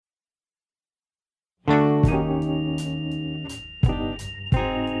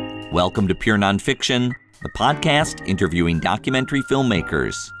Welcome to Pure Nonfiction, the podcast interviewing documentary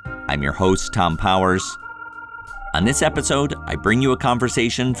filmmakers. I'm your host, Tom Powers. On this episode, I bring you a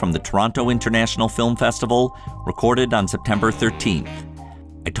conversation from the Toronto International Film Festival, recorded on September 13th.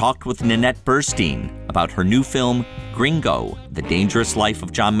 I talked with Nanette Burstein about her new film, Gringo, The Dangerous Life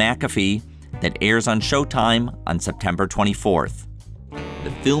of John McAfee, that airs on Showtime on September 24th.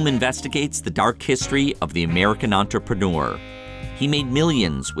 The film investigates the dark history of the American entrepreneur. He made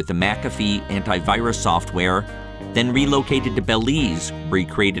millions with the McAfee antivirus software, then relocated to Belize, where he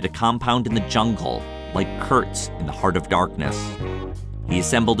created a compound in the jungle, like Kurtz in the heart of darkness. He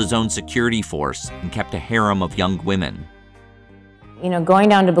assembled his own security force and kept a harem of young women. You know, going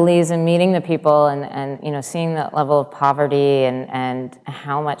down to Belize and meeting the people and you know, seeing that level of poverty and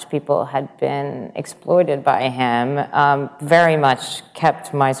how much people had been exploited by him very much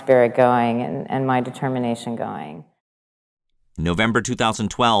kept my spirit going and my determination going. In November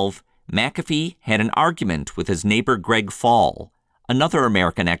 2012, McAfee had an argument with his neighbor Greg Fall, another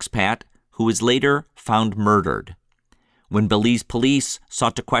American expat who was later found murdered. When Belize police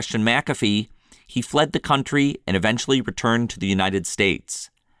sought to question McAfee, he fled the country and eventually returned to the United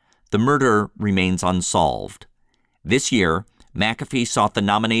States. The murder remains unsolved. This year, McAfee sought the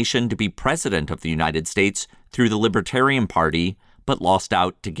nomination to be president of the United States through the Libertarian Party, but lost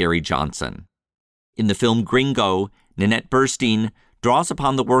out to Gary Johnson. In the film Gringo, Nanette Burstein draws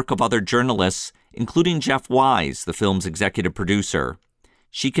upon the work of other journalists, including Jeff Wise, the film's executive producer.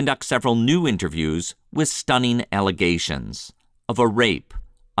 She conducts several new interviews with stunning allegations of a rape,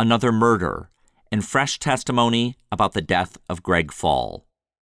 another murder, and fresh testimony about the death of Greg Fall.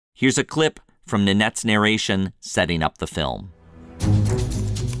 Here's a clip from Nanette's narration setting up the film.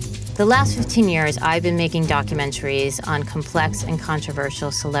 The last 15 years, I've been making documentaries on complex and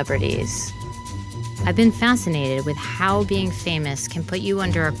controversial celebrities. I've been fascinated with how being famous can put you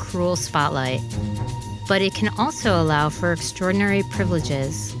under a cruel spotlight, but it can also allow for extraordinary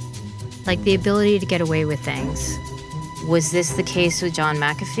privileges, like the ability to get away with things. Was this the case with John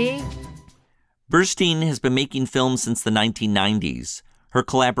McAfee? Burstein has been making films since the 1990s. Her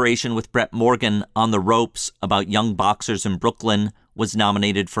collaboration with Brett Morgen on The Ropes about young boxers in Brooklyn was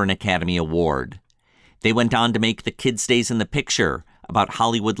nominated for an Academy Award. They went on to make The Kid Stays in the Picture about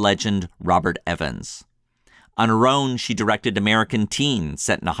Hollywood legend Robert Evans. On her own, she directed American Teen,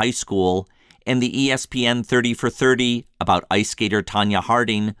 set in a high school, and the ESPN 30 for 30 about ice skater Tanya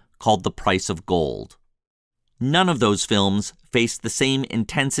Harding called The Price of Gold. None of those films faced the same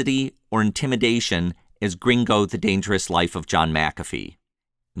intensity or intimidation as Gringo, The Dangerous Life of John McAfee.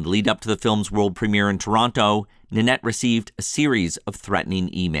 In the lead up to the film's world premiere in Toronto, Nanette received a series of threatening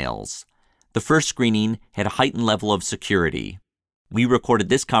emails. The first screening had a heightened level of security. We recorded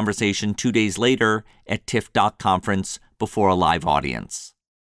this conversation 2 days later at TIFF Doc Conference before a live audience.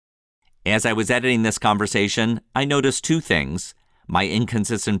 As I was editing this conversation, I noticed two things: my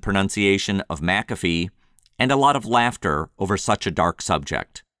inconsistent pronunciation of McAfee and a lot of laughter over such a dark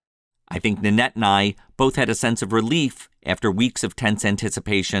subject. I think Nanette and I both had a sense of relief after weeks of tense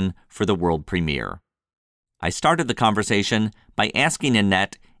anticipation for the world premiere. I started the conversation by asking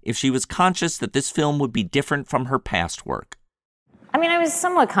Nanette if she was conscious that this film would be different from her past work. I mean, I was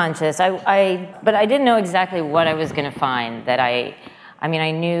somewhat conscious, but I didn't know exactly what I was going to find.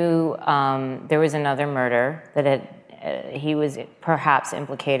 I knew there was another murder that he was perhaps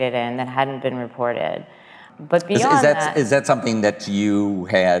implicated in that hadn't been reported. But beyond is that something that you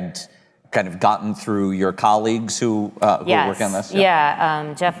had kind of gotten through your colleagues who were working on this?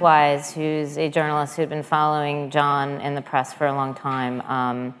 Yeah. Jeff Wise, who's a journalist who had been following John in the press for a long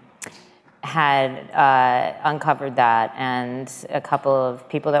time, had uncovered that, and a couple of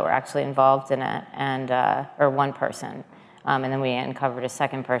people that were actually involved in it, or one person, and then we uncovered a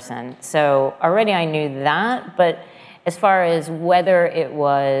second person. So already I knew that, but as far as whether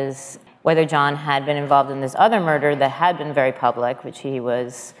John had been involved in this other murder that had been very public, which he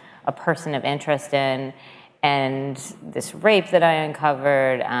was a person of interest in, and this rape that I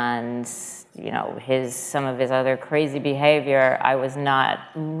uncovered, and some of his other crazy behavior, I was not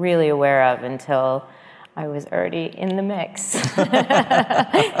really aware of until I was already in the mix.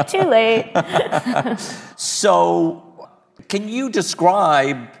 Too late. So, can you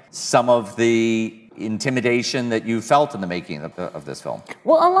describe some of the intimidation that you felt in the making of this film?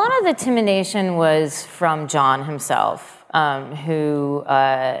 Well, a lot of the intimidation was from John himself, who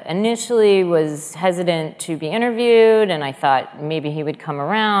initially was hesitant to be interviewed, and I thought maybe he would come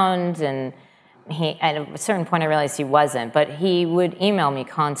around, and at a certain point I realized he wasn't, but he would email me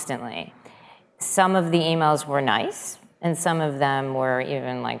constantly. Some of the emails were nice, And some of them were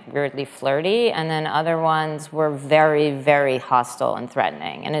even like weirdly flirty, and then other ones were very, very hostile and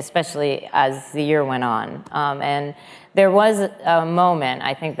threatening, and especially as the year went on. And there was a moment,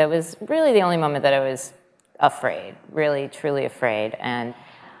 I think that was really the only moment that I was afraid, really, truly afraid. And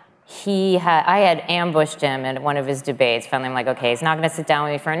I had ambushed him at one of his debates. Finally, I'm like, okay, he's not going to sit down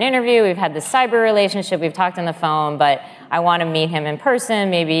with me for an interview. We've had this cyber relationship. We've talked on the phone, but I want to meet him in person.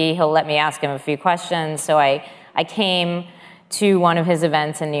 Maybe he'll let me ask him a few questions. So I came to one of his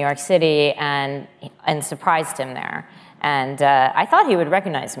events in New York City and surprised him there. And I thought he would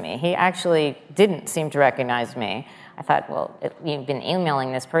recognize me. He actually didn't seem to recognize me. I thought, well, you've been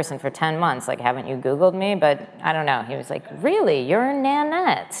emailing this person for 10 months. Like, haven't you Googled me? But I don't know. He was like, really? You're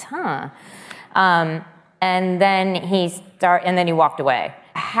Nanette, huh? And then he walked away.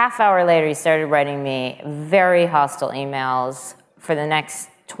 A half hour later, he started writing me very hostile emails for the next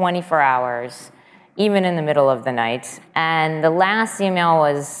 24 hours, even in the middle of the night. And the last email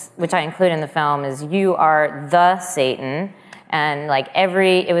was, which I include in the film, is, "You are the Satan." And like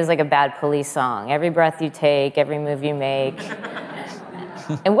it was like a Bad Police song. Every breath you take, every move you make.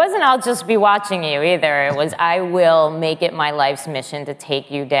 It wasn't, "I'll just be watching you," either. It was, "I will make it my life's mission to take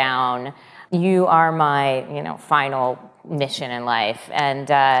you down. You are my, final mission in life." And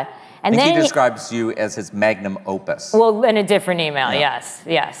then he describes you as his magnum opus. Well, in a different email, yes.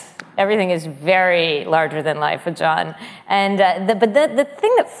 Everything is very larger than life with John. And but the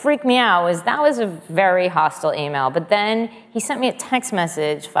thing that freaked me out was that was a very hostile email. But then he sent me a text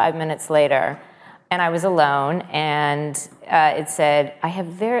message 5 minutes later, and I was alone, and it said, "I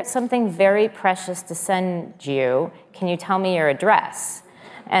have something very precious to send you. Can you tell me your address?"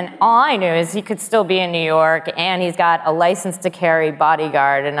 And all I knew is he could still be in New York, and he's got a license to carry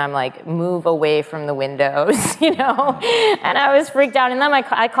bodyguard, and I'm like, move away from the windows, And I was freaked out. And then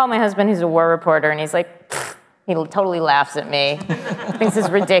I call my husband, who's a war reporter, and he's like, he totally laughs at me, thinks it's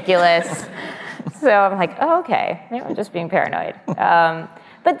ridiculous. So I'm like, oh, okay, maybe I'm just being paranoid.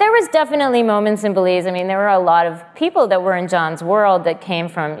 But there was definitely moments in Belize. I mean, there were a lot of people that were in John's world that came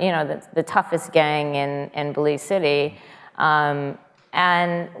from, the toughest gang in Belize City.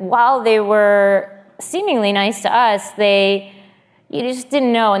 And while they were seemingly nice to us, you just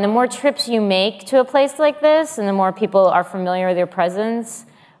didn't know. And the more trips you make to a place like this, and the more people are familiar with your presence,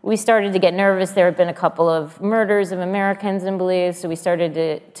 we started to get nervous. There had been a couple of murders of Americans in Belize, so we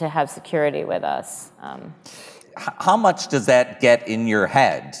started to have security with us. How much does that get in your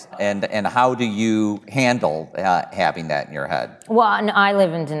head, and how do you handle having that in your head? Well, I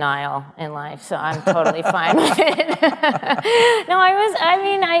live in denial in life, so I'm totally fine with it. No,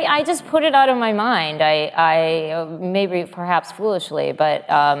 I just put it out of my mind. I maybe perhaps foolishly, but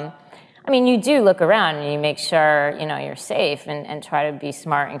you do look around and you make sure you're safe and try to be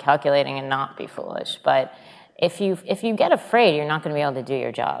smart and calculating and not be foolish. But if you get afraid, you're not going to be able to do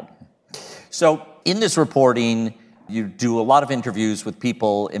your job. So in this reporting, you do a lot of interviews with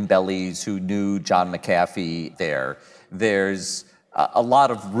people in Belize who knew John McAfee there. There's a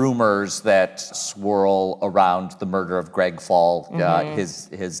lot of rumors that swirl around the murder of Greg Fall,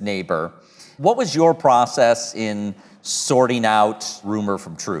 his neighbor. What was your process in sorting out rumor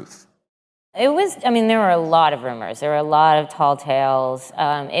from truth? There were a lot of rumors. There were a lot of tall tales.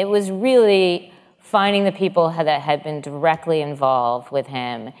 It was really finding the people that had been directly involved with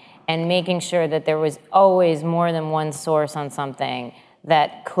him and making sure that there was always more than one source on something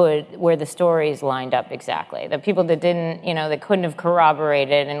where the stories lined up exactly. The people that didn't, that couldn't have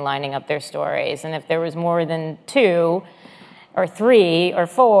corroborated in lining up their stories. And if there was more than 2 or 3 or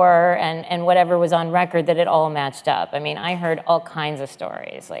 4 and whatever was on record, that it all matched up. I heard all kinds of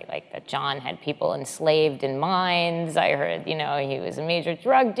stories, like that John had people enslaved in mines. I heard, he was a major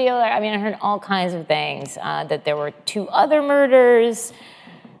drug dealer. I heard all kinds of things, that there were 2 other murders.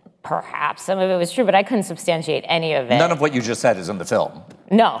 Perhaps some of it was true, but I couldn't substantiate any of it. None of what you just said is in the film.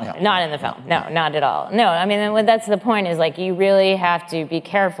 No, not in the film. No, not at all. No, that's the point is you really have to be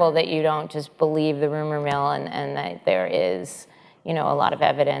careful that you don't just believe the rumor mill and that there is, a lot of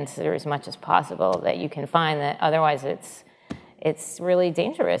evidence, or as much as possible that you can find, that otherwise it's really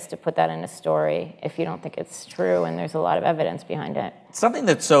dangerous to put that in a story if you don't think it's true and there's a lot of evidence behind it. Something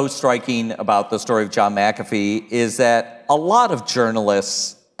that's so striking about the story of John McAfee is that a lot of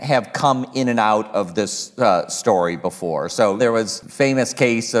journalists have come in and out of this story before. So there was a famous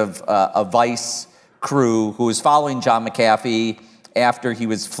case of a Vice crew who was following John McAfee after he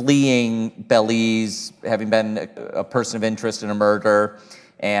was fleeing Belize, having been a person of interest in a murder,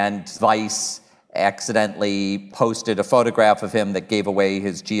 and Vice accidentally posted a photograph of him that gave away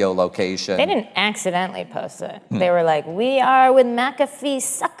his geolocation. They didn't accidentally post it. They were like, "We are with McAfee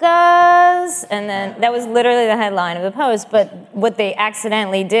suckers," and then that was literally the headline of the post. But what they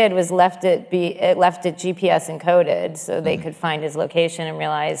accidentally did was left it GPS encoded, so they could find his location and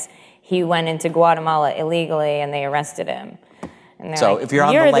realize he went into Guatemala illegally, and they arrested him. And So like, if you're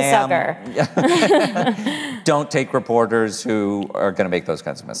on "You're the lam, sucker." don't take reporters who are going to make those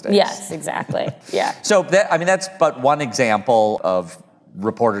kinds of mistakes. Yes, exactly. Yeah. So that's but one example of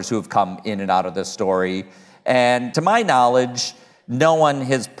reporters who have come in and out of this story. And to my knowledge, no one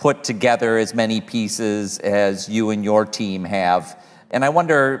has put together as many pieces as you and your team have. And I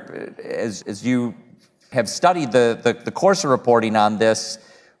wonder, as you have studied the course of reporting on this,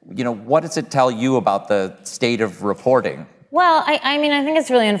 what does it tell you about the state of reporting? Well, I mean, I think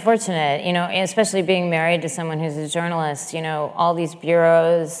it's really unfortunate, especially being married to someone who's a journalist. All these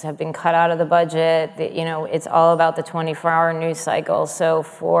bureaus have been cut out of the budget. It's all about the 24-hour news cycle. So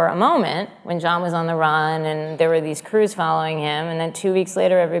for a moment, when John was on the run and there were these crews following him, and then 2 weeks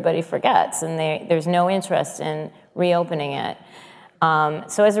later, everybody forgets, and there's no interest in reopening it.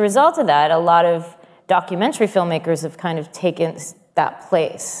 So as a result of that, a lot of documentary filmmakers have kind of taken that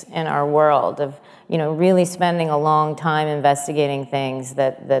place in our world of really spending a long time investigating things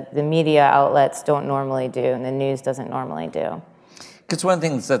that the media outlets don't normally do and the news doesn't normally do. Because one of the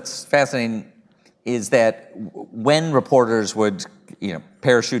things that's fascinating is that when reporters would,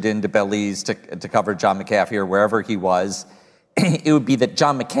 parachute into Belize to cover John McAfee or wherever he was, it would be that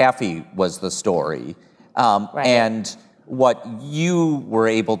John McAfee was the story. Right. And what you were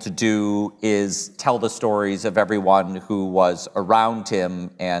able to do is tell the stories of everyone who was around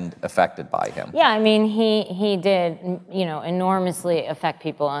him and affected by him. Yeah, I mean, he did, enormously affect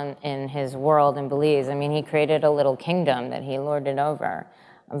people in his world in Belize. I mean, he created a little kingdom that he lorded over,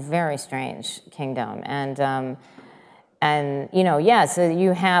 a very strange kingdom. And so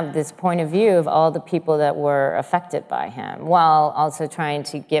you have this point of view of all the people that were affected by him, while also trying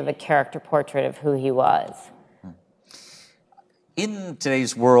to give a character portrait of who he was. In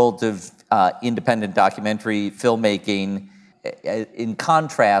today's world of independent documentary filmmaking, in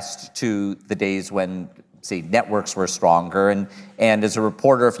contrast to the days when, say, networks were stronger, and as a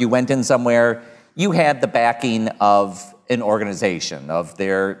reporter, if you went in somewhere, you had the backing of an organization, of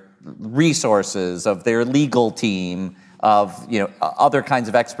their resources, of their legal team, of other kinds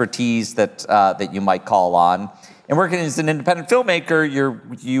of expertise that you might call on. And working as an independent filmmaker,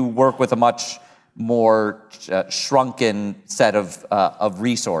 you work with a much more shrunken set of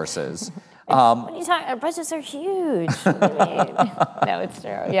resources. When you talk, our budgets are huge. What do you mean? No, it's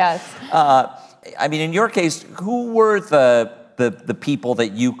true. Yes. I mean, in your case, who were the people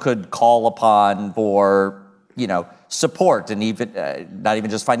that you could call upon for support, and even not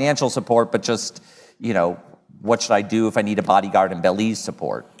even just financial support, but just what should I do if I need a bodyguard in Belize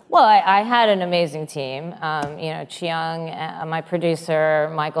support? Well, I had an amazing team. Chiang, my producer,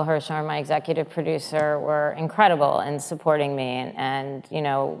 Michael Hirschhorn, my executive producer, were incredible in supporting me. And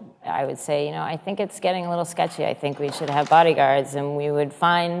I would say, I think it's getting a little sketchy. I think we should have bodyguards. And we would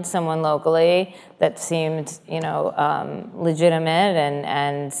find someone locally that seemed, legitimate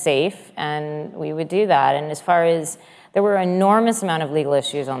and safe, and we would do that. And as far as, there were an enormous amount of legal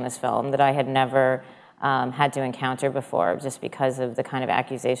issues on this film that I had never had to encounter before, just because of the kind of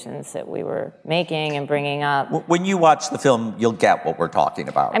accusations that we were making and bringing up. When you watch the film, you'll get what we're talking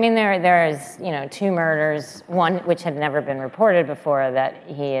about. I mean, there's 2 murders, one which had never been reported before that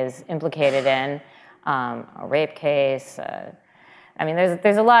he is implicated in, a rape case. I mean,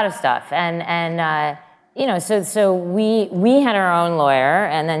 there's a lot of stuff, and so we had our own lawyer,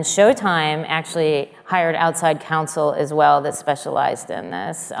 and then Showtime actually hired outside counsel as well that specialized in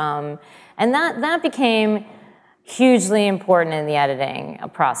this. And that became hugely important in the editing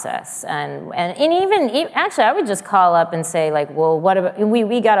process. And even actually, I would just call up and say, like, well, what about,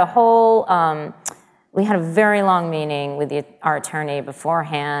 we got a whole, we had a very long meeting with our attorney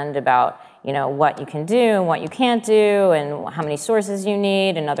beforehand about, what you can do and what you can't do, and how many sources you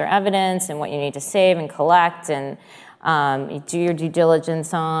need and other evidence, and what you need to save and collect, and you do your due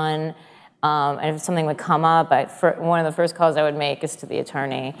diligence on. And if something would come up, one of the first calls I would make is to the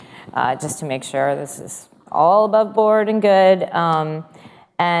attorney, just to make sure this is all above board and good. And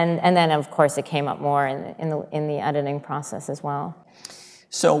then, of course, it came up more in the editing process as well.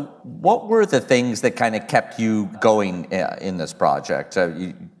 So what were the things that kind of kept you going in this project?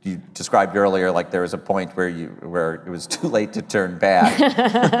 You described earlier, like there was a point where it was too late to turn back.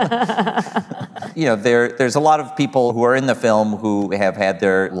 There's a lot of people who are in the film who have had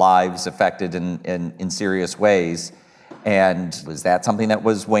their lives affected in serious ways. And was that something that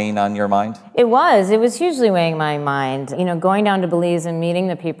was weighing on your mind? It was hugely weighing my mind. You know, going down to Belize and meeting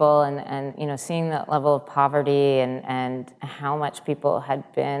the people and you know, seeing that level of poverty and how much people had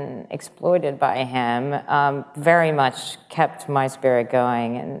been exploited by him very much kept my spirit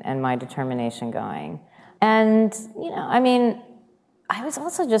going and my determination going. And, you know, I mean, I was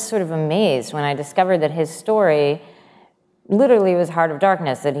also just sort of amazed when I discovered that his story literally was Heart of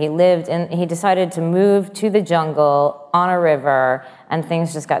Darkness, that he decided to move to the jungle on a river, and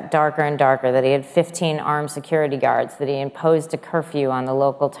things just got darker and darker, that he had 15 armed security guards, that he imposed a curfew on the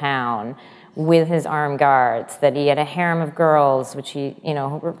local town with his armed guards, that he had a harem of girls, which he, you know,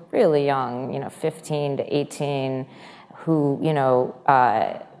 who were really young, you know, 15 to 18, who, you know,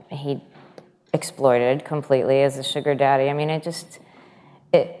 he exploited completely as a sugar daddy. I mean,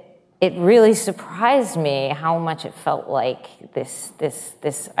 it really surprised me how much it felt like this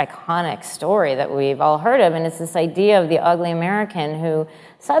iconic story that we've all heard of. And it's this idea of the ugly American who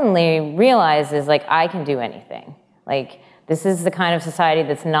suddenly realizes, like, I can do anything. Like, this is the kind of society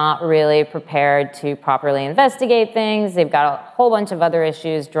that's not really prepared to properly investigate things. They've got a whole bunch of other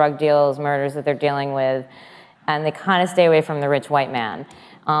issues, drug deals, murders that they're dealing with, and they kind of stay away from the rich white man.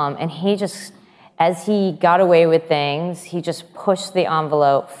 And he just, as he got away with things, he just pushed the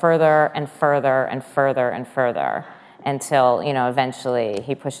envelope further and further and further and further until, you know, eventually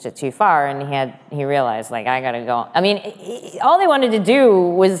he pushed it too far and he realized, like, I gotta go. I mean, all they wanted to do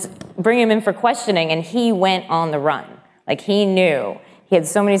was bring him in for questioning, and he went on the run. Like, he knew. He had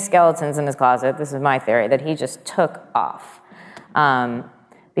so many skeletons in his closet, this is my theory, that he just took off.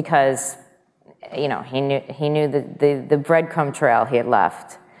 Because, you know, he knew the breadcrumb trail he had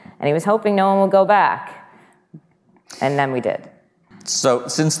left. And he was hoping no one would go back. And then we did. So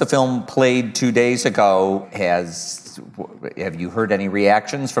since the film played 2 days ago, have you heard any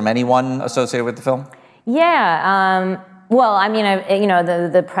reactions from anyone associated with the film? Yeah. Well, I mean, you know,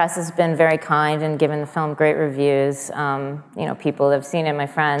 the press has been very kind and given the film great reviews. You know, people that have seen it, my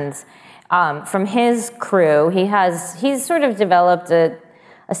friends. From his crew, he's sort of developed a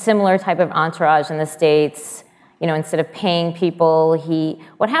similar type of entourage in the States. You know, instead of paying people,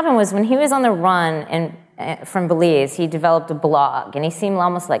 what happened was when he was on the run from Belize, he developed a blog, and he seemed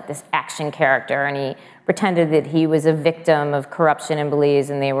almost like this action character, and he pretended that he was a victim of corruption in Belize,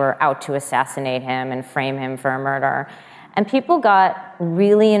 and they were out to assassinate him and frame him for a murder. And people got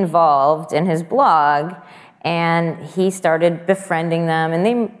really involved in his blog, and he started befriending them,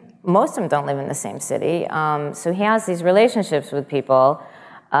 and most of them don't live in the same city, so he has these relationships with people.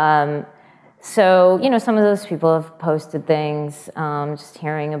 So, you know, some of those people have posted things, just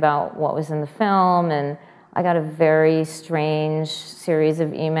hearing about what was in the film, and I got a very strange series of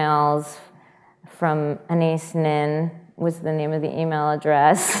emails from Anais Nin, was the name of the email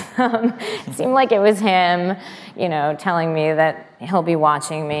address. It seemed like it was him, you know, telling me that he'll be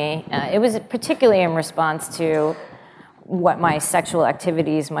watching me. It was particularly in response to what my sexual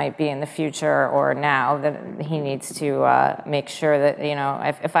activities might be in the future or now, that he needs to make sure that, you know,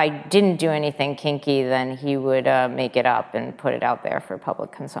 if I didn't do anything kinky, then he would make it up and put it out there for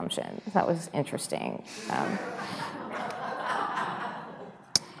public consumption. That was interesting.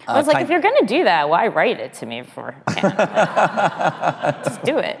 I was like, if you're going to do that, why write it to me for him? Just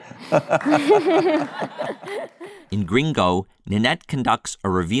do it. In Gringo, Nanette conducts a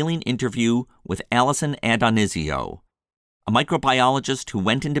revealing interview with Allison Adonizio, a microbiologist who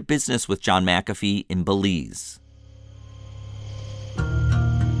went into business with John McAfee in Belize.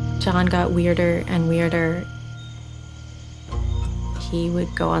 John got weirder and weirder. He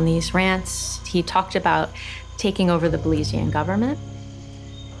would go on these rants. He talked about taking over the Belizean government.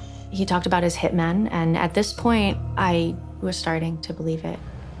 He talked about his hitmen, and at this point, I was starting to believe it.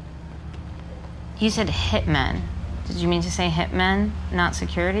 You said hitmen. Did you mean to say hitmen, not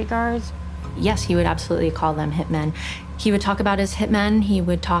security guards? Yes, he would absolutely call them hitmen. He would talk about his hitmen. He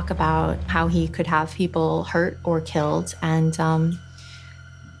would talk about how he could have people hurt or killed. And,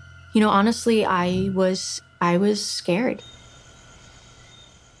 you know, honestly, I was scared.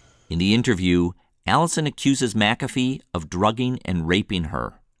 In the interview, Allison accuses McAfee of drugging and raping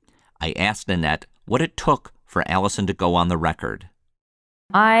her. I asked Nanette what it took for Allison to go on the record.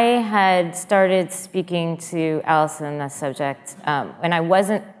 I had started speaking to Allison on that subject, and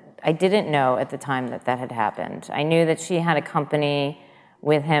I didn't know at the time that had happened. I knew that she had a company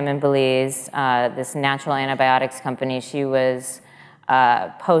with him in Belize, this natural antibiotics company. She was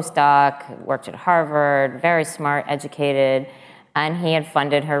a postdoc, worked at Harvard, very smart, educated, and he had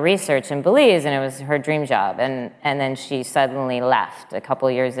funded her research in Belize, and it was her dream job. And then she suddenly left a couple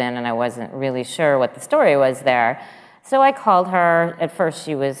years in, and I wasn't really sure what the story was there. So I called her. At first,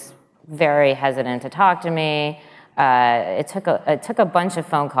 she was very hesitant to talk to me. it took a bunch of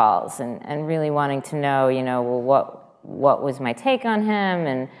phone calls and really wanting to know, well, what was my take on him.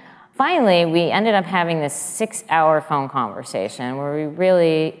 And finally, we ended up having this 6-hour phone conversation where we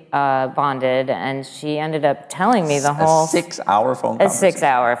really bonded, and she ended up telling me the whole... A 6-hour phone conversation? A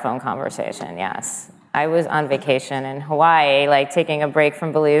 6-hour phone conversation, yes. I was on vacation in Hawaii, like taking a break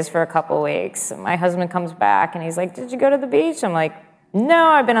from Belize for a couple weeks. My husband comes back and he's like, "Did you go to the beach?" I'm like, "No,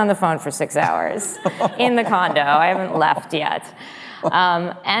 I've been on the phone for 6 hours in the condo. I haven't left yet."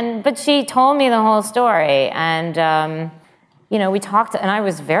 But she told me the whole story, and we talked, and I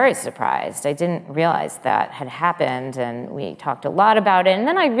was very surprised. I didn't realize that had happened, and we talked a lot about it. And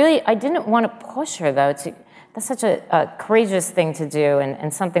then I didn't want to push her, though. That's such a courageous thing to do,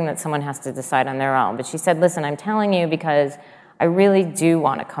 and something that someone has to decide on their own. But she said, "Listen, I'm telling you because I really do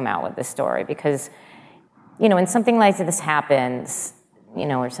want to come out with this story, because, when something like this happens,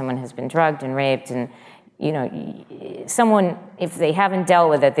 where someone has been drugged and raped, and, someone, if they haven't dealt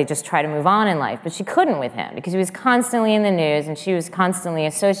with it, they just try to move on in life." But she couldn't with him, because he was constantly in the news, and she was constantly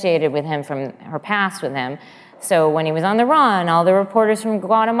associated with him from her past with him. So when he was on the run, all the reporters from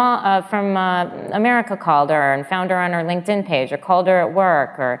America called her and found her on her LinkedIn page, or called her at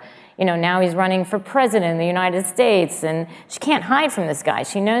work, or, now he's running for president of the United States, and she can't hide from this guy.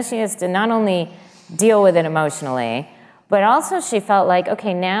 She knows she has to not only deal with it emotionally, but also she felt like,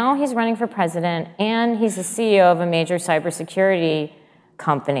 okay, now he's running for president, and he's the CEO of a major cybersecurity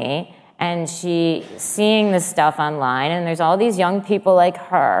company, and she's seeing this stuff online, and there's all these young people like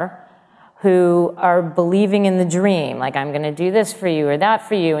her who are believing in the dream, like, I'm going to do this for you or that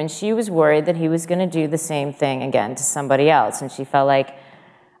for you, and she was worried that he was going to do the same thing again to somebody else, and she felt like,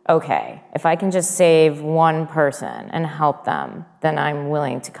 okay, if I can just save one person and help them, then I'm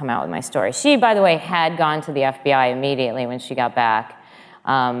willing to come out with my story. She, by the way, had gone to the FBI immediately when she got back,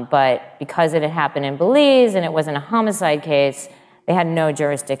 but because it had happened in Belize and it wasn't a homicide case, they had no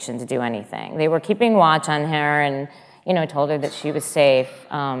jurisdiction to do anything. They were keeping watch on her and, told her that she was safe.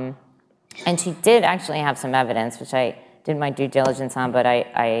 And she did actually have some evidence, which I did my due diligence on, but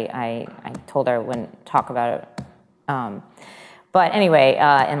I told her I wouldn't talk about it. But anyway,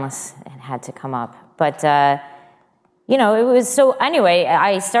 unless it had to come up. But, it was so, anyway,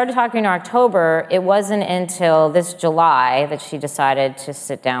 I started talking in October. It wasn't until this July that she decided to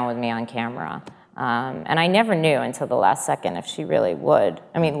sit down with me on camera. And I never knew until the last second if she really would.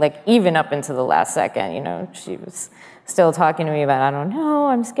 I mean, like, even up until the last second, she was still talking to me about, I don't know,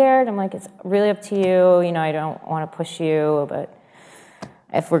 I'm scared. I'm like, it's really up to you. I don't want to push you, but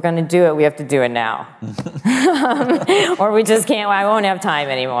if we're going to do it, we have to do it now. Or we just can't, I won't have time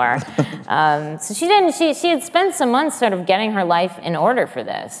anymore. So she had spent some months sort of getting her life in order for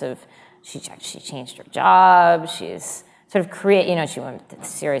this. She changed her job. She's sort of she went to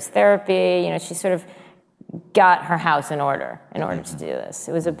serious therapy. She sort of got her house in order to do this.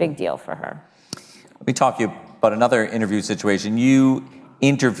 It was a big deal for her. Let me talk to you about another interview situation. You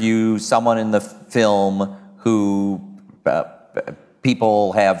interview someone in the film who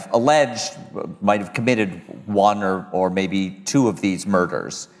people have alleged might have committed one or maybe two of these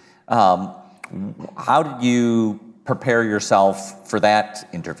murders. How did you prepare yourself for that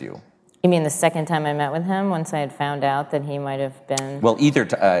interview? You mean the second time I met with him, once I had found out that he might have been... Well, either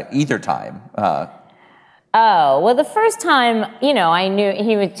time. Well, the first time, I knew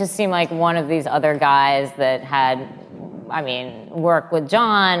he would just seem like one of these other guys that had, worked with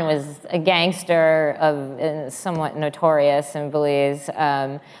John, was a gangster somewhat notorious in Belize.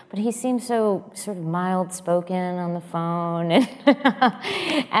 But he seemed so sort of mild-spoken on the phone.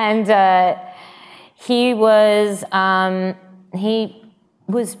 And he was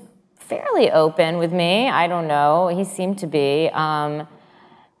fairly open with me. I don't know. He seemed to be.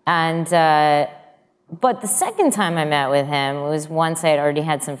 But the second time I met with him was once I had already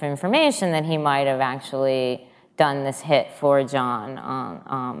had some information that he might have actually done this hit for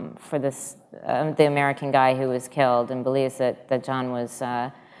John, for this the American guy who was killed in Belize that John was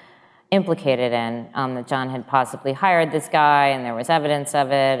implicated in, that John had possibly hired this guy, and there was evidence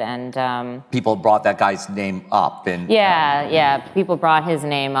of it, and... people brought that guy's name up. People brought his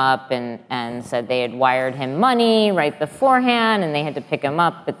name up and said they had wired him money right beforehand, and they had to pick him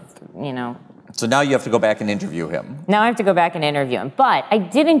up, but, So now you have to go back and interview him. Now I have to go back and interview him. But I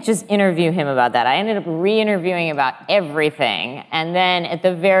didn't just interview him about that. I ended up re-interviewing about everything, and then at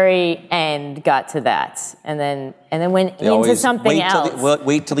the very end got to that, and then went into something else.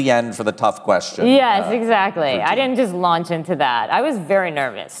 Wait till the end for the tough question. Yes, exactly. I didn't just launch into that. I was very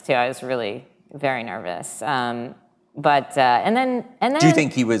nervous too. I was really very nervous. And then. Do you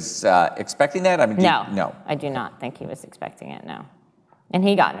think he was expecting that? No, I do not think he was expecting it. No, and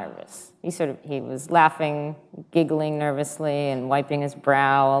he got nervous. he was laughing, giggling nervously, and wiping his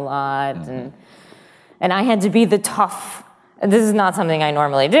brow a lot, and I had to be the tough. This is not something I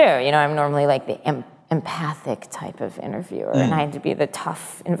normally do. I'm normally like the empathic type of interviewer, and I had to be the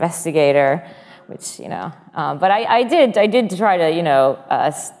tough investigator, which but I did try to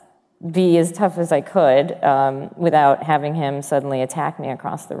be as tough as I could without having him suddenly attack me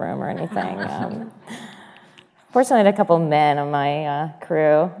across the room or anything. Fortunately, I had a couple men on my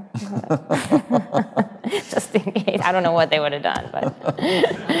crew, just in case. I don't know what they would have done, but.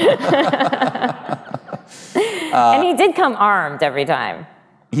 And he did come armed every time.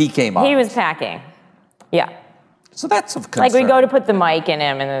 He came armed? He was packing, yeah. So that's of concern. Like, we go to put the mic in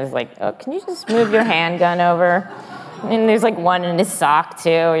him, and there's like, oh, can you just move your handgun over? And there's like one in his sock, too.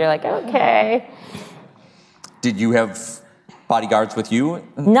 You're like, okay. Did you have bodyguards with you?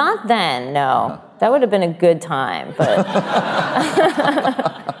 Not then, no. That would have been a good time, but...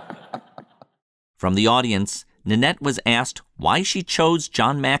 From the audience, Nanette was asked why she chose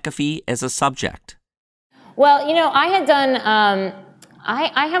John McAfee as a subject. Well, I had done...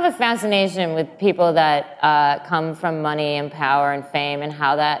 I have a fascination with people that come from money and power and fame and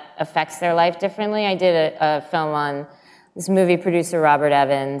how that affects their life differently. I did a film on this movie producer, Robert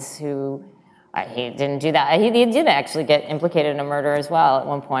Evans, who... he didn't do that. He did actually get implicated in a murder as well at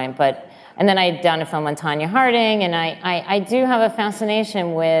one point, but... And then I'd done a film on Tanya Harding, and I do have a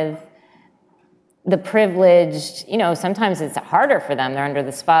fascination with the privileged. Sometimes it's harder for them; they're under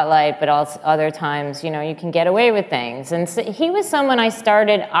the spotlight, but also other times, you can get away with things. And so he was someone I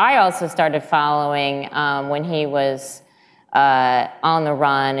also started following when he was on the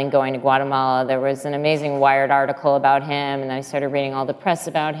run and going to Guatemala. There was an amazing Wired article about him, and then I started reading all the press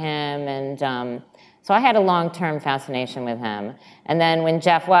about him, and so I had a long-term fascination with him. And then when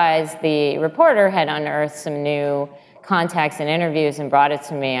Jeff Wise, the reporter, had unearthed some new contacts and interviews and brought it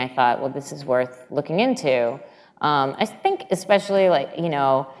to me, I thought, well, this is worth looking into. I think especially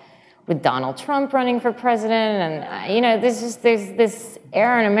with Donald Trump running for president, and there's this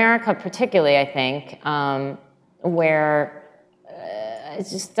era in America particularly, I think, where it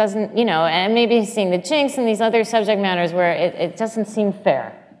just doesn't, and maybe seeing the jinx and these other subject matters where it doesn't seem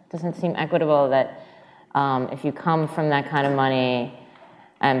fair, it doesn't seem equitable that if you come from that kind of money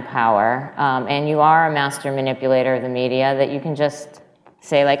and power, and you are a master manipulator of the media, that you can just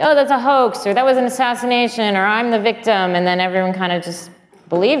say like, oh, that's a hoax, or that was an assassination, or I'm the victim, and then everyone kind of just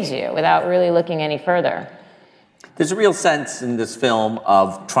believes you without really looking any further. There's a real sense in this film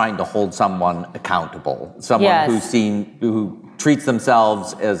of trying to hold someone accountable, someone who treats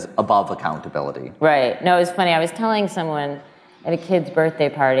themselves as above accountability. Right. No, it was funny. I was telling someone at a kid's birthday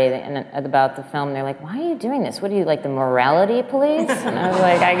party about the film. They're like, why are you doing this? What are you, like the morality police? And I was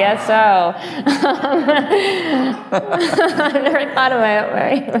like, I guess so. I've never thought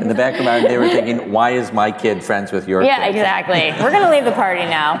about it. In the back of my mind, they were thinking, why is my kid friends with your kid? Yeah, exactly. We're going to leave the party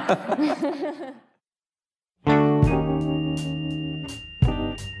now.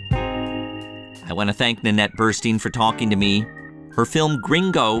 I want to thank Nanette Burstein for talking to me. Her film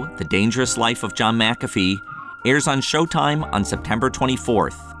Gringo, The Dangerous Life of John McAfee, airs on Showtime on September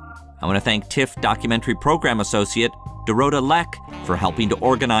 24th. I want to thank TIFF documentary program associate Dorota Leck for helping to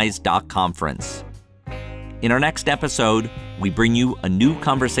organize Doc Conference. In our next episode, we bring you a new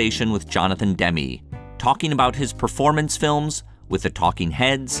conversation with Jonathan Demme, talking about his performance films with the Talking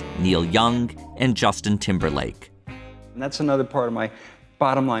Heads, Neil Young, and Justin Timberlake. And that's another part of my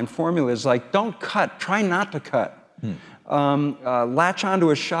bottom line formula is like, don't cut, try not to cut. Latch onto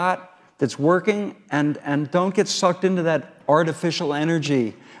a shot that's working, and don't get sucked into that artificial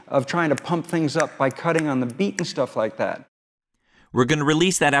energy of trying to pump things up by cutting on the beat and stuff like that. We're going to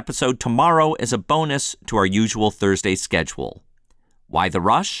release that episode tomorrow as a bonus to our usual Thursday schedule. Why the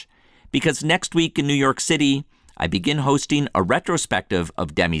rush? Because next week in New York City, I begin hosting a retrospective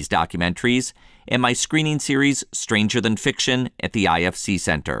of Demme's documentaries and my screening series Stranger Than Fiction at the IFC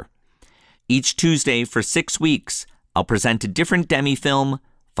Center. Each Tuesday for 6 weeks, I'll present a different Demme film,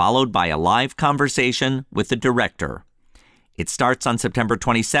 followed by a live conversation with the director. It starts on September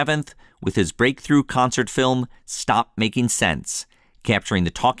 27th with his breakthrough concert film, Stop Making Sense, capturing the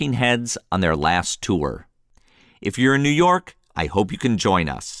Talking Heads on their last tour. If you're in New York, I hope you can join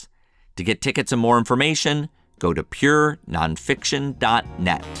us. To get tickets and more information, go to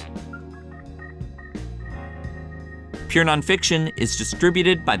purenonfiction.net. Pure Nonfiction is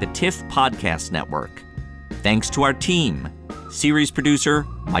distributed by the TIFF Podcast Network. Thanks to our team. Series producer,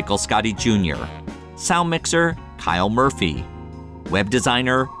 Michael Scotti Jr. Sound mixer, Kyle Murphy. Web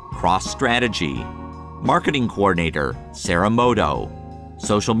designer, Cross Strategy. Marketing coordinator, Sarah Moto.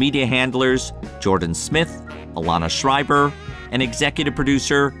 Social media handlers, Jordan Smith, Alana Schreiber, and executive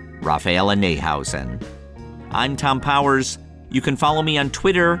producer, Rafaela Nehausen. I'm Tom Powers. You can follow me on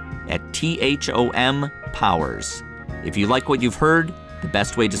Twitter at THOM_Powers. If you like what you've heard, the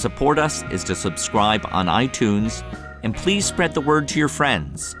best way to support us is to subscribe on iTunes, and please spread the word to your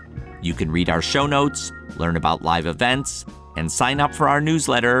friends. You can read our show notes, learn about live events, and sign up for our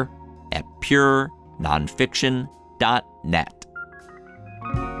newsletter at purenonfiction.net.